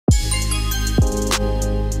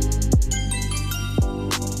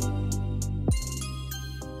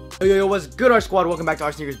Yo, what's good, our squad? Welcome back to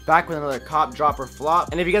our sneakers, back with another cop, drop, or flop.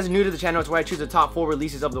 And if you guys are new to the channel, it's where I choose the top 4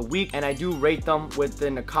 releases of the week, and I do rate them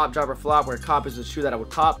within a cop, drop, or flop, where a cop is the shoe that I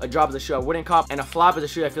would cop, a drop is a shoe I wouldn't cop, and a flop is a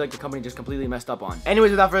shoe I feel like the company just completely messed up on.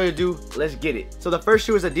 Anyways, without further ado, let's get it. So the first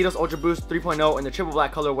shoe is Adidas Ultra Boost 3.0 in the triple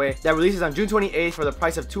black colorway that releases on June 28th for the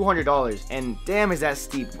price of $200. And damn, is that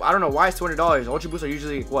steep. I don't know why it's $200. Ultra Boosts are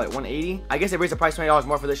usually, what, $180? I guess they raised the price $20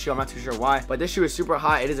 more for this shoe. I'm not too sure why, but this shoe is super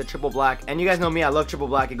hot. It is a triple black, and you guys know me, I love triple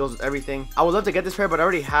black. It goes with everything. I would love to get this pair, but I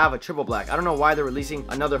already have a triple black. I don't know why they're releasing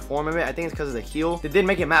another form of it. I think it's because of the heel. They did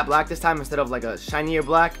make it matte black this time instead of like a shinier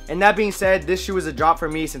black. And that being said, this shoe is a drop for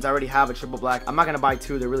me since I already have a triple black. I'm not gonna buy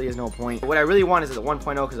two. There really is no point. But what I really want is the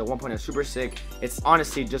 1.0 because the 1.0 is super sick. It's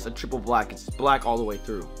honestly just a triple black. It's black all the way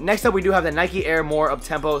through. Next up, we do have the Nike Air More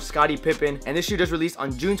Uptempo Scottie Pippen, and this shoe just released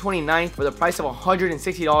on June 29th for the price of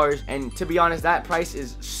 $160. And to be honest, that price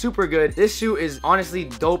is super good. This shoe is honestly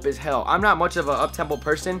dope as hell. I'm not much of an Uptempo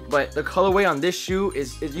person, but the colorway on this shoe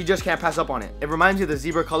is you just can't pass up on it. It reminds me of the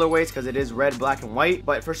zebra colorways because it is red, black, and white,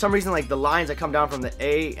 but for some reason, like the lines that come down from the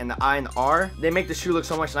A and the I and the R, they make the shoe look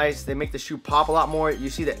so much nice. They make the shoe pop a lot more. You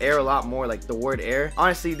see the air a lot more, like the word air.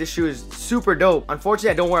 Honestly, this shoe is super dope. Unfortunately,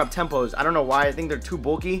 I don't wear Uptempos. I don't know why. I think they're too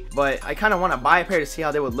bulky, but I kind of want to buy a pair to see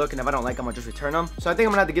how they would look, and if I don't like them, I'll just return them. So I think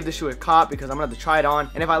I'm gonna have to give this shoe a cop because I'm gonna have to try it on,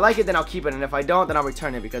 and if I like it, then I'll keep it, and if I don't, then I'll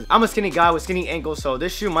return it because I'm a skinny guy with skinny ankles, so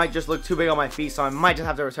this shoe might just look too big on my feet, so I might just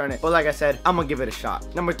have to return it. But like I said, I'm gonna give it a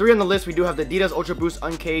shot. Number 3 on the list, we do have the Adidas Ultra Boost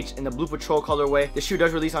Uncaged in the Blue Patrol colorway. This shoe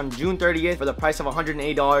does release on June 30th for the price of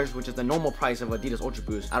 $180, which is the normal price of Adidas Ultra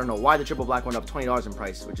Boost. I don't know why the triple black went up $20 in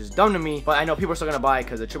price, which is dumb to me, but I know people are still gonna buy it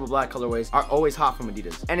because the triple black colorways are always hot from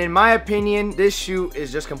Adidas. And in my opinion, this shoe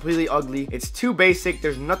is just completely ugly. It's too basic.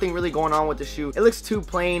 There's nothing really going on with the shoe. It looks too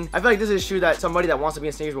plain. I feel like this is a shoe that somebody that wants to be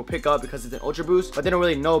in sneakers will pick up because it's an Ultra Boost, but they don't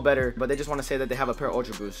really know better, but they just want to say that they have a pair of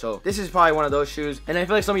Ultra Boost. So this is probably one of those shoes, and I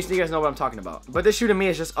feel like some of you sneakers know what I'm talking about. But this shoe to me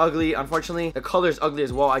is just ugly. Unfortunately, the color is ugly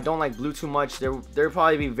as well. I don't like blue too much. There would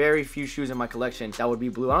probably be very few shoes in my collection that would be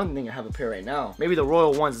blue. I don't think I have a pair right now. Maybe the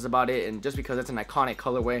Royal ones is about it, and just because it's an iconic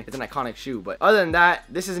colorway, it's an iconic shoe. But other than that,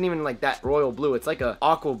 this isn't even like that royal blue. It's like a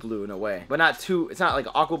aqua blue in a way, but not too. It's not like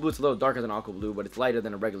aqua blue. It's a little darker than aqua blue, but it's lighter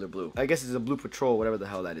than a regular blue. I guess it's a Blue Patrol, whatever the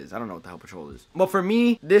hell that is. I don't know what the hell Patrol is. But for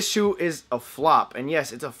me, this shoe is a flop, and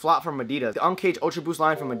yes, it's a flop from Adidas. The Uncaged Ultra Boost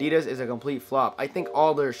line from Adidas is a complete flop. I think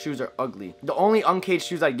all their shoes are ugly. The only Uncaged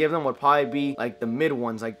shoes I'd give them would probably be like the mid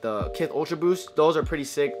ones, like the Kith Ultra Boost. Those are pretty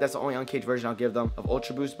sick. That's the only Uncaged version I'll give them of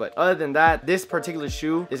Ultra Boost. But other than that, this particular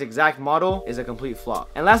shoe, this exact model, is a complete flop.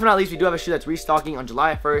 And last but not least, we do have a shoe that's restocking on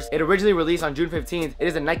July 1st. It originally released on June 15th. It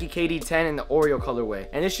is a Nike KD10 in the Oreo colorway.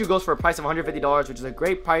 And this shoe goes for a price of $150, which is a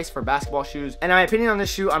great price for basketball shoes. And in my opinion on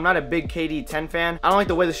this shoe, I'm not a big KD10 fan. I don't like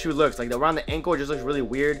the way the shoe looks. Like around the ankle, it just looks really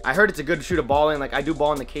weird. I heard it's a good shoe to ball in. Like I do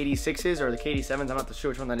ball in the KD6s or the KD7s. I'm not sure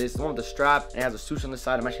which one that is. The one with the strap and it has a swoosh on the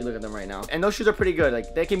side. I'm actually looking at them right now. And those shoes are pretty good.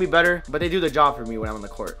 Like they can be better, but they do the job for me when I'm on the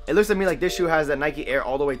court. It looks to me like this shoe has that Nike Air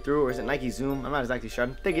all the way through, or is it Nike Zoom? I'm not exactly sure.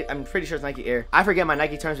 I'm pretty sure it's Nike Air. I forget my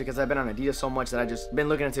Nike terms because I've been on Adidas so much that I just been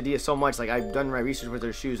looking into Adidas so much. Like I've done my research with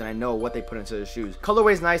their shoes and I know what they put into their shoes.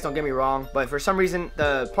 Colorway is nice, don't get me wrong, but for some reason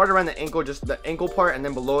the part around the ankle, just the ankle part, and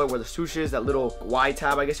then below it where the swoosh is, that little Y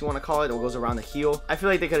tab I guess you want to call it, that goes around the heel, I feel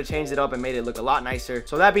like they could have changed it up and made it look a lot nicer.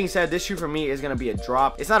 So that being said, this shoe for me is gonna be a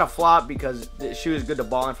drop. It's not a flop because the shoe is good to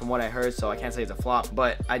ball in from what I heard, so I can't say it's a flop,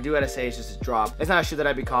 but I do gotta say it's just a drop. It's not a shoe that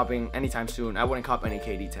I'd be copying anytime soon. I wouldn't cop any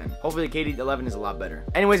KD10. Hopefully the KD11 is a lot better.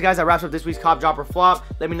 Anyways guys, that wraps up this week's cop, drop, or flop.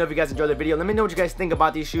 Let me know if you guys enjoyed the video. Let me know what you guys think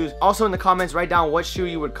about these shoes. Also in the comments, write down what shoe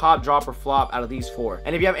you would cop, drop, or flop out of these 4.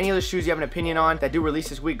 And if you have any other shoes you have an opinion on that do release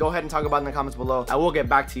this week, go ahead and talk about it in the comments below. I will get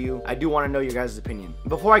back to you. I do want to know your guys' opinion.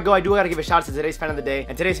 Before I go, I do gotta give a shout out to today's fan of the day,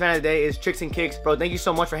 and today's fan of the day is Tricks and Kicks. Bro, thank you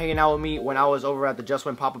so much for hanging out with me when I was over at the Just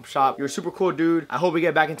Win pop-up shop. You're a super cool dude. I hope we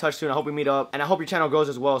get back in touch soon. I hope we meet up, and I hope your channel grows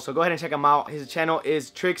as well. So go ahead and check him out. His channel is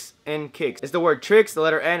Tricks and Kicks. It's the word Tricks, the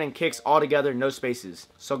letter N, and Kicks all together, no spaces.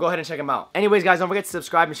 So go ahead and check him out. Anyways guys, don't forget to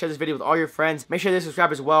subscribe and share this video with all your friends. Make sure they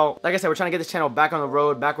subscribe as well. Like I said, we're trying to get this channel back on the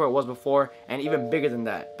road, back where it was before, and even bigger than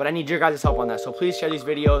that. But I need your guys' help on that. So please share these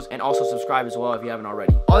videos and also subscribe as well if you haven't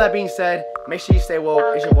already. All that being said, make sure you stay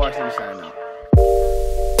woke. It's your boy, signing out.